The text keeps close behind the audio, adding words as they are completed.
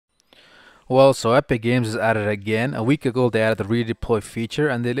Well, so Epic Games is at it again. A week ago, they added the redeploy feature,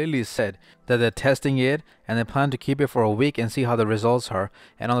 and they literally said that they're testing it and they plan to keep it for a week and see how the results are.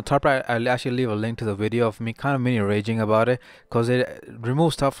 And on the top right, I'll actually leave a link to the video of me kind of mini raging about it because it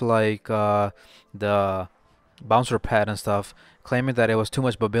removes stuff like the bouncer pad and stuff, claiming that it was too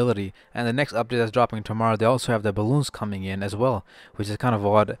much mobility. And the next update that's dropping tomorrow, they also have the balloons coming in as well, which is kind of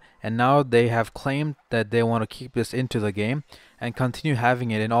odd. And now they have claimed that they want to keep this into the game and continue having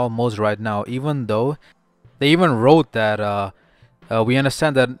it in all modes right now, even though they even wrote that we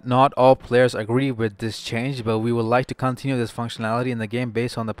understand that not all players agree with this change, but we would like to continue this functionality in the game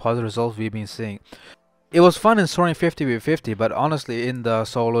based on the positive results we've been seeing. It was fun in soaring 50v50, but honestly, in the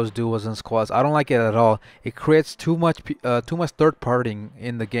solos, duos, and squads, I don't like it at all. It creates too much third partying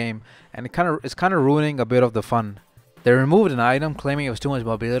in the game, and it's kind of ruining a bit of the fun. They removed an item claiming it was too much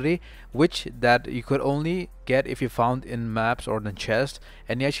mobility, which that you could only get if you found in maps or in the chest,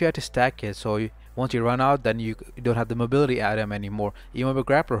 and yet you had to stack it. So once you run out, then you don't have the mobility item anymore. Even with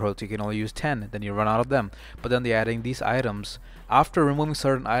grappler hooks, you can only use 10, then you run out of them. But then they're adding these items. After removing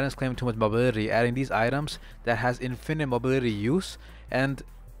certain items claiming too much mobility, adding these items that has infinite mobility use, and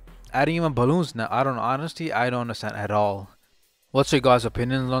adding even balloons now. I don't know, honestly, I don't understand at all. What's your guys'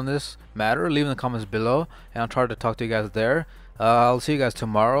 opinions on this matter? Leave in the comments below, and I'll try to talk to you guys there. I'll see you guys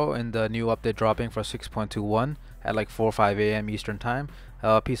tomorrow in the new update dropping for 6.21 at like 4 or 5 a.m. Eastern time.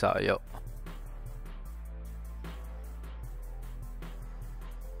 Peace out, yo.